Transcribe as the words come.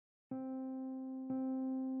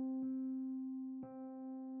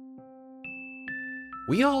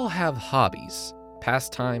We all have hobbies,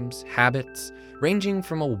 pastimes, habits, ranging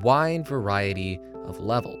from a wide variety of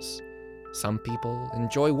levels. Some people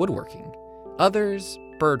enjoy woodworking, others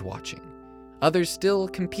birdwatching. Others still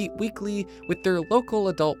compete weekly with their local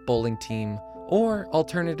adult bowling team, or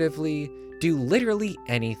alternatively, do literally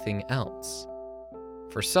anything else.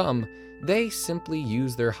 For some, they simply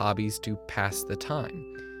use their hobbies to pass the time.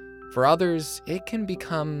 For others, it can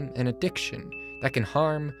become an addiction that can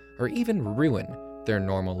harm or even ruin their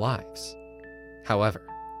normal lives. However,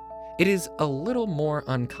 it is a little more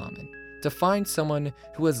uncommon to find someone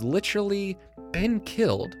who has literally been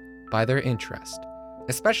killed by their interest,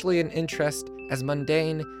 especially an interest as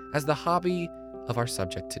mundane as the hobby of our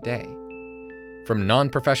subject today. From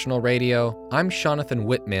Non-Professional Radio, I'm Jonathan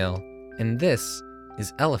Whitmail, and this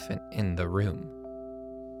is Elephant in the Room.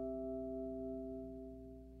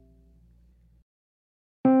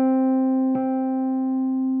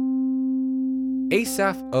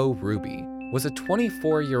 Asaph O. Ruby was a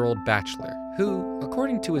 24-year-old bachelor who,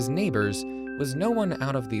 according to his neighbors, was no one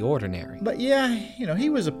out of the ordinary. But yeah, he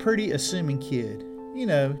was a pretty assuming kid.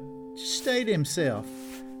 Just stayed to himself,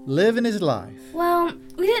 living his life. Well,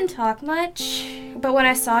 we didn't talk much, but when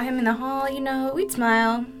I saw him in the hall, we'd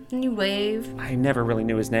smile and you'd wave. I never really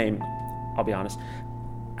knew his name, I'll be honest.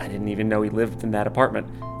 I didn't even know he lived in that apartment.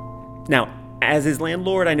 Now, as his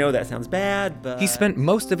landlord, I know that sounds bad, but... He spent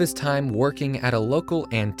most of his time working at a local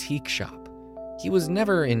antique shop. He was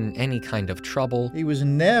never in any kind of trouble. He was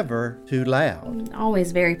never too loud.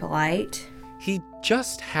 Always very polite. He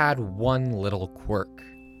just had one little quirk.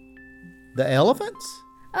 The elephants?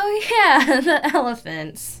 Oh yeah, the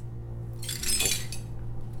elephants.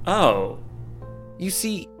 Oh. You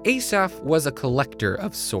see, Asaph was a collector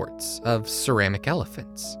of sorts, of ceramic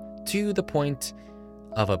elephants, to the point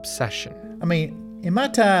of obsession. In my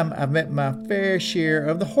time, I've met my fair share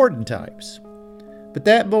of the hoarding types. But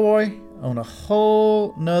that boy, on a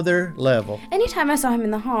whole nother level. Anytime I saw him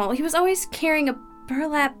in the hall, he was always carrying a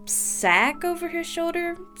burlap sack over his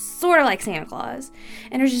shoulder, sort of like Santa Claus,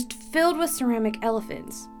 and it was just filled with ceramic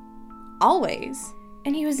elephants. Always.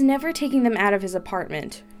 And he was never taking them out of his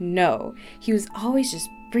apartment. No, he was always just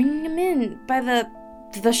bringing them in by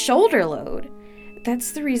the shoulder load.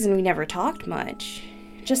 That's the reason we never talked much.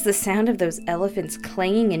 Just the sound of those elephants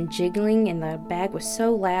clanging and jiggling in the bag was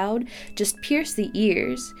so loud, just pierced the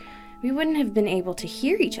ears. We wouldn't have been able to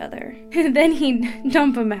hear each other. Then he'd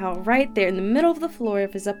dump them out right there in the middle of the floor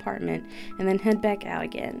of his apartment and then head back out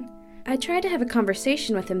again. I tried to have a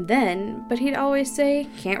conversation with him then, but he'd always say,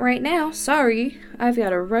 "Can't right now, sorry. I've got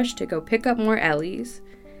to rush to go pick up more Ellies."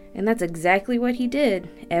 And that's exactly what he did,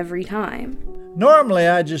 every time. Normally,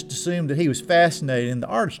 I just assumed that he was fascinated in the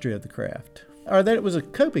artistry of the craft, or that it was a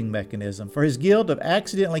coping mechanism for his guilt of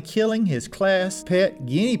accidentally killing his class pet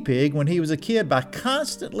guinea pig when he was a kid by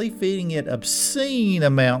constantly feeding it obscene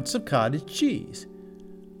amounts of cottage cheese.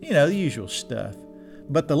 The usual stuff.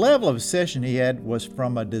 But the level of obsession he had was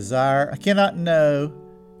from a desire I cannot know,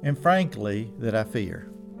 and frankly, that I fear.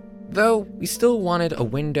 Though we still wanted a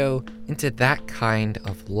window into that kind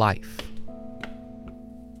of life.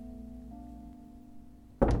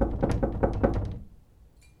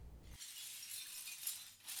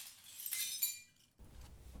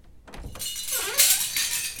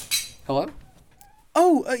 Hello?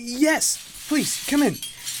 Oh, yes. Please, come in.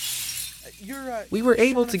 We were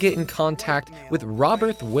able to get in contact with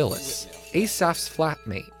Robert Willis, Asaph's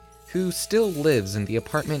flatmate, who still lives in the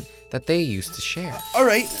apartment that they used to share. All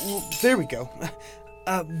right, well, there we go.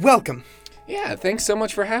 Welcome. Yeah, thanks so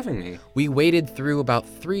much for having me. We waded through about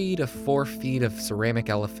 3 to 4 feet of ceramic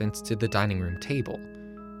elephants to the dining room table.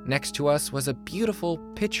 Next to us was a beautiful,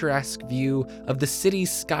 picturesque view of the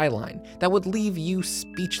city's skyline that would leave you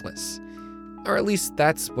speechless. Or at least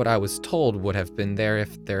that's what I was told would have been there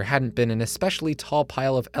if there hadn't been an especially tall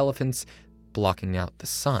pile of elephants blocking out the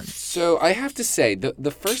sun. So I have to say,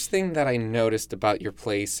 the first thing that I noticed about your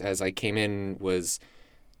place as I came in was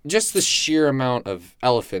just the sheer amount of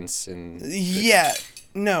elephants and... Yeah,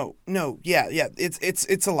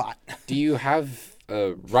 it's a lot. Do you have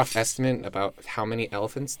a rough estimate about how many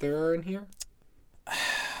elephants there are in here?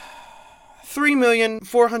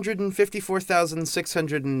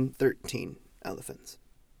 3,454,613 elephants.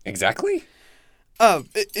 Exactly?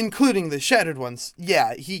 Including the shattered ones.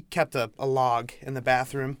 Yeah, he kept a log in the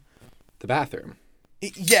bathroom. The bathroom?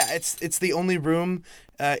 Yeah, it's the only room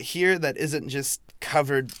here that isn't just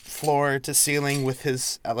covered floor to ceiling with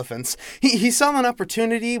his elephants. He saw an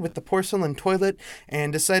opportunity with the porcelain toilet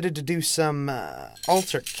and decided to do some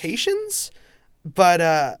altercations. But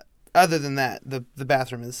other than that, the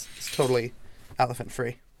bathroom is totally elephant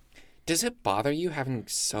free. Does it bother you having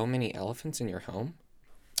so many elephants in your home?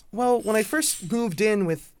 Well, when I first moved in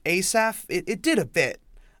with Asaph, it did a bit.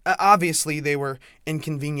 Obviously, they were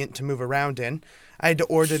inconvenient to move around in. I had to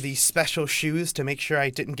order these special shoes to make sure I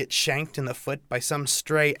didn't get shanked in the foot by some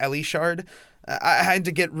stray Elishard. I had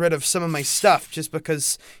to get rid of some of my stuff just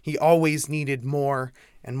because he always needed more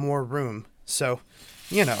and more room. So,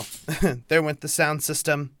 you know, there went the sound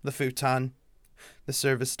system, the futon, the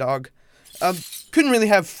service dog. Couldn't really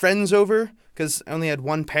have friends over because I only had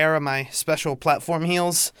one pair of my special platform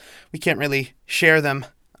heels. We can't really share them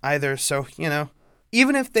either, so, you know.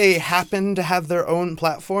 Even if they happened to have their own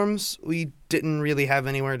platforms, we didn't really have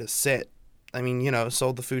anywhere to sit. I mean, you know,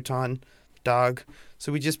 sold the futon, dog,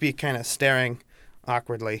 so we'd just be kind of staring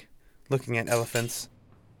awkwardly, looking at elephants.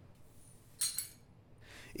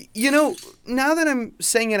 You know, now that I'm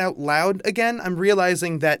saying it out loud again, I'm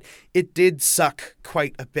realizing that it did suck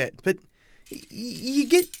quite a bit, but you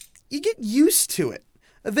get used to it.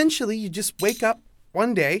 Eventually, you just wake up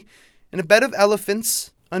one day in a bed of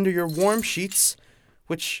elephants under your warm sheets,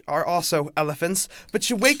 which are also elephants, but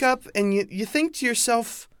you wake up and you think to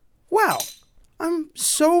yourself, wow, I'm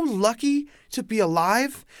so lucky to be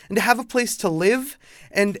alive and to have a place to live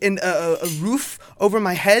and a roof over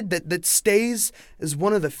my head that stays as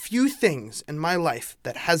one of the few things in my life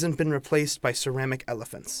that hasn't been replaced by ceramic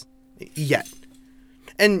elephants. Yet.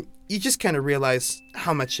 And you just kind of realize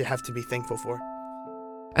how much you have to be thankful for.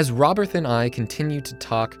 As Robert and I continued to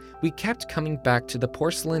talk, we kept coming back to the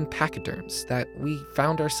porcelain pachyderms that we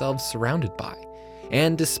found ourselves surrounded by.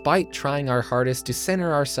 And despite trying our hardest to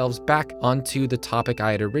center ourselves back onto the topic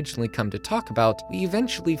I had originally come to talk about, we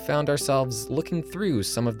eventually found ourselves looking through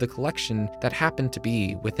some of the collection that happened to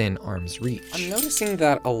be within arm's reach. I'm noticing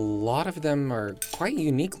that a lot of them are quite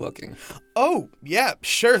unique looking. Oh, yeah,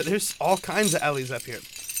 sure. There's all kinds of Ellies up here.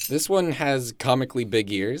 This one has comically big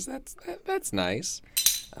ears. That's nice.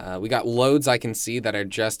 We got loads I can see that are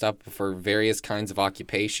dressed up for various kinds of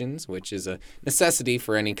occupations, which is a necessity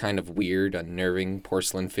for any kind of weird, unnerving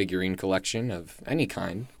porcelain figurine collection of any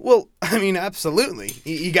kind. Well, I mean, absolutely.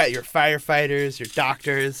 You got your firefighters, your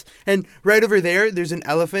doctors, and right over there's an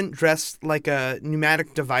elephant dressed like a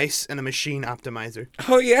pneumatic device and a machine optimizer.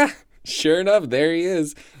 Oh, yeah. Sure enough, there he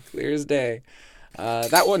is. Clear as day.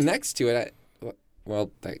 That one next to it,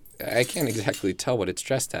 I can't exactly tell what it's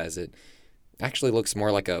dressed as. It actually looks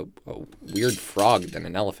more like a weird frog than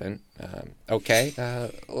an elephant. Okay.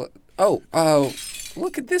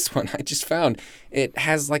 Look at this one I just found. It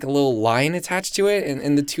has like a little line attached to it,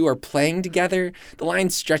 and the two are playing together. The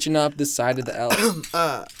line's stretching up the side of the elephant.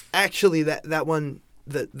 Actually, that one,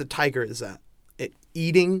 the tiger is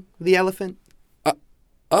eating the elephant.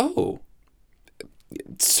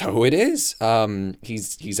 So it is.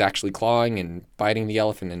 He's actually clawing and biting the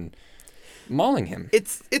elephant and mauling him.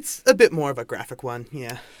 It's a bit more of a graphic one,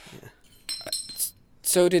 yeah.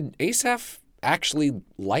 So did Asaph actually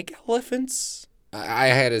like elephants? I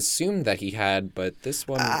had assumed that he had, but this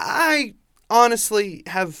one... I honestly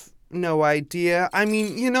have no idea. I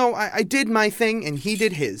mean, you know, I did my thing and he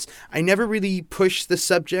did his. I never really pushed the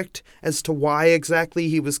subject as to why exactly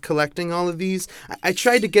he was collecting all of these. I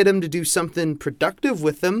tried to get him to do something productive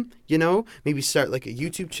with them, you know, maybe start like a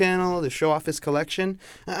YouTube channel to show off his collection.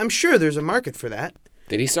 I'm sure there's a market for that.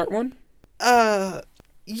 Did he start one?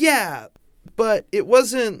 Yeah, but it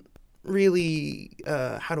wasn't really,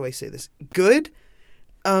 how do I say this? Good?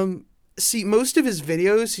 See, most of his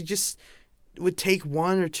videos, he just would take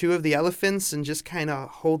one or two of the elephants and just kind of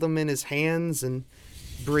hold them in his hands and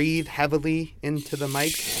breathe heavily into the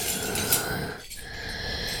mic.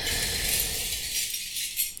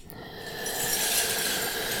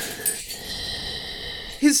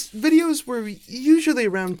 His videos were usually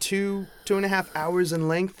around 2.5 hours in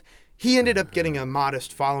length. He ended up getting a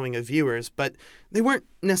modest following of viewers, but they weren't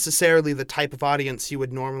necessarily the type of audience you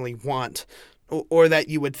would normally want, or that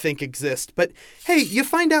you would think exist. But hey, you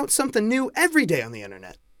find out something new every day on the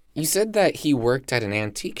internet. You said that he worked at an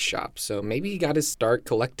antique shop, so maybe he got his start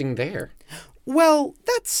collecting there. Well,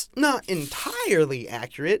 that's not entirely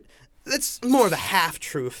accurate. That's more of a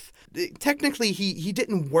half-truth. Technically, he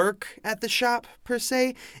didn't work at the shop, per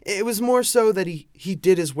se. It was more so that he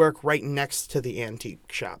did his work right next to the antique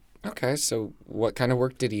shop. Okay, so what kind of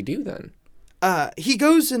work did he do then? He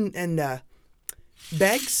goes and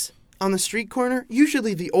begs on the street corner.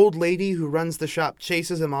 Usually the old lady who runs the shop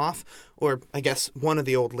chases him off, or I guess one of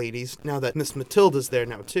the old ladies, now that Miss Matilda's there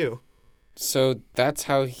now too. So that's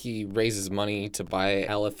how he raises money to buy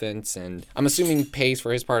elephants, and I'm assuming pays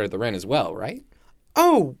for his part of the rent as well, right?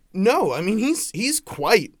 Oh, no, I mean, he's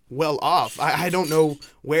quite well off. I don't know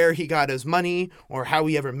where he got his money or how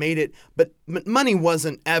he ever made it, but money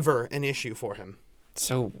wasn't ever an issue for him.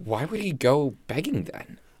 So why would he go begging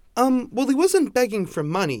then? Well, he wasn't begging for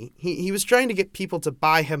money. He was trying to get people to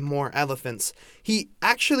buy him more elephants. He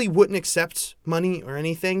actually wouldn't accept money or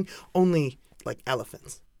anything, only,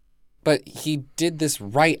 elephants. But he did this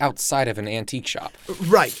right outside of an antique shop.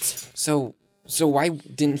 Right. So why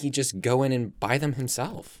didn't he just go in and buy them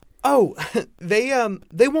himself? Oh, they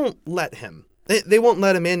won't let him. They won't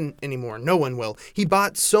let him in anymore. No one will. He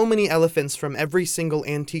bought so many elephants from every single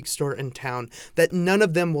antique store in town that none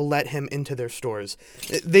of them will let him into their stores.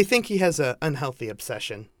 They think he has an unhealthy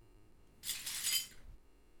obsession.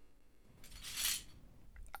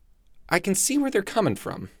 I can see where they're coming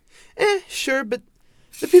from. Sure, but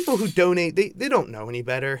the people who donate, they don't know any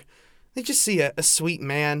better. They just see a sweet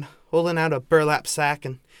man holding out a burlap sack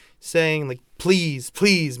and saying, please,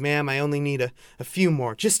 please, ma'am, I only need a few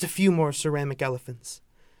more, just a few more ceramic elephants.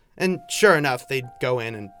 And sure enough, they'd go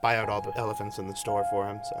in and buy out all the elephants in the store for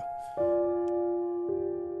him, so.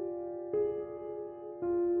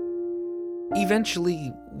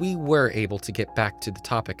 Eventually, we were able to get back to the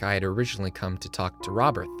topic I had originally come to talk to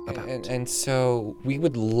Robert about. And so we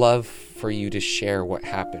would love for you to share what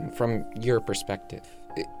happened from your perspective,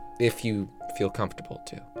 if you feel comfortable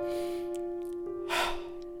to.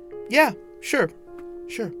 Yeah, sure.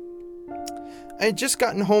 I had just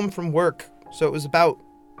gotten home from work, so it was about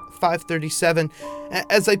 5:37.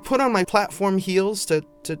 As I put on my platform heels to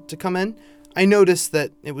come in, I noticed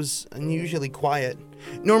that it was unusually quiet.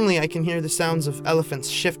 Normally I can hear the sounds of elephants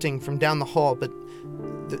shifting from down the hall, but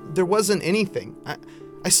there wasn't anything.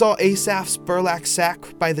 I saw Asaph's burlap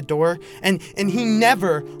sack by the door, and he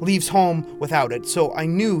never leaves home without it, so I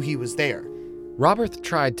knew he was there. Robert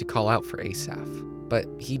tried to call out for Asaph, but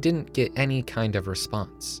he didn't get any kind of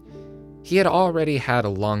response. He had already had a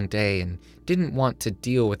long day and didn't want to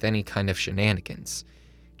deal with any kind of shenanigans.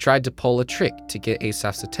 Tried to pull a trick to get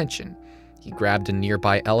Asaph's attention. He grabbed a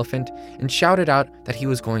nearby elephant and shouted out that he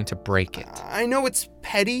was going to break it. I know it's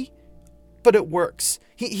petty, but it works.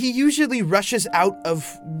 He usually rushes out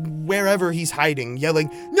of wherever he's hiding, yelling,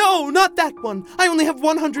 "No, not that one! I only have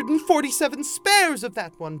 147 spares of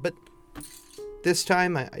that one!" But this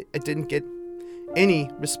time I didn't get any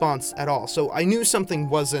response at all, so I knew something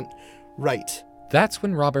wasn't right. That's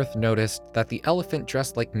when Robert noticed that the elephant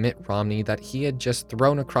dressed like Mitt Romney that he had just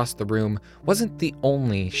thrown across the room wasn't the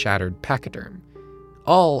only shattered pachyderm.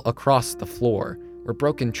 All across the floor were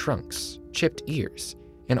broken trunks, chipped ears,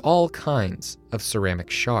 and all kinds of ceramic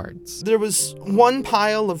shards. There was one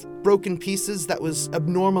pile of broken pieces that was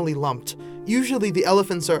abnormally lumped. Usually the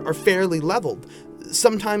elephants are fairly leveled.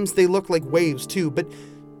 Sometimes they look like waves too, but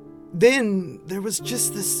then there was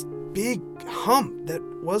just this big hump that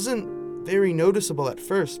wasn't very noticeable at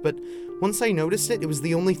first, but once I noticed it, it was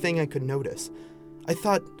the only thing I could notice. I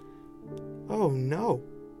thought, oh no.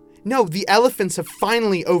 No, the elephants have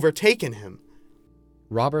finally overtaken him.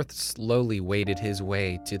 Robert slowly waded his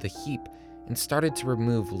way to the heap and started to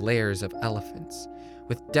remove layers of elephants,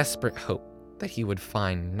 with desperate hope that he would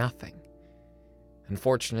find nothing.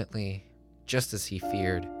 Unfortunately, just as he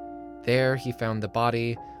feared, there he found the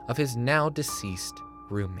body of his now deceased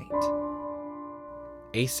roommate.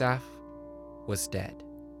 Asaph was dead.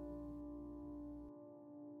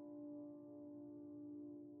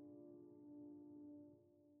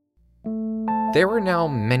 There were now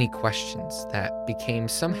many questions that became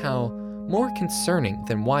somehow more concerning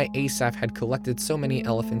than why Asaph had collected so many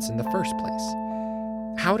elephants in the first place.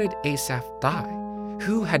 How did Asaph die?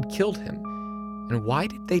 Who had killed him? And why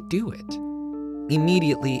did they do it?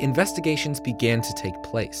 Immediately, investigations began to take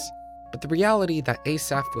place. But the reality that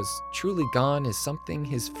Asaph was truly gone is something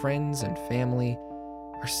his friends and family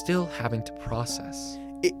are still having to process.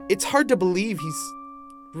 It's hard to believe he's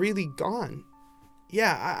really gone.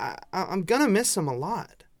 Yeah, I'm gonna miss him a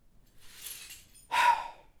lot.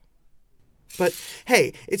 But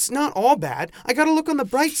hey, it's not all bad. I gotta look on the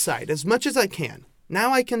bright side as much as I can.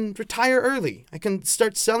 Now I can retire early. I can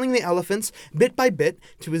start selling the elephants bit by bit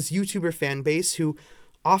to his YouTuber fan base who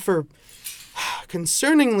offer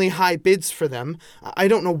concerningly high bids for them. I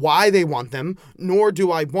don't know why they want them, nor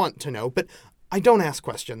do I want to know, but I don't ask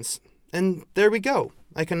questions. And there we go.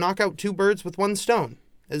 I can knock out 2 birds with 1 stone.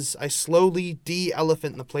 As I slowly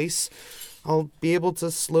de-elephant the place, I'll be able to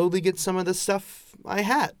slowly get some of the stuff I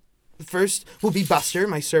had. First will be Buster,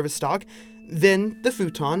 my service dog, then the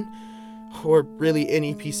futon, or really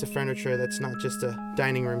any piece of furniture that's not just a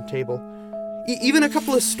dining room table. Even a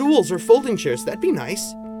couple of stools or folding chairs, that'd be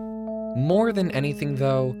nice. More than anything,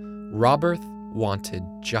 though, Robert wanted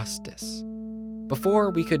justice.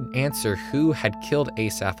 Before we could answer who had killed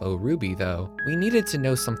Asaph O'Ruby, though, we needed to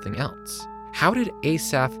know something else. How did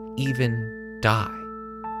Asaph even die?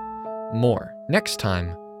 More next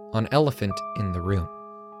time on Elephant in the Room.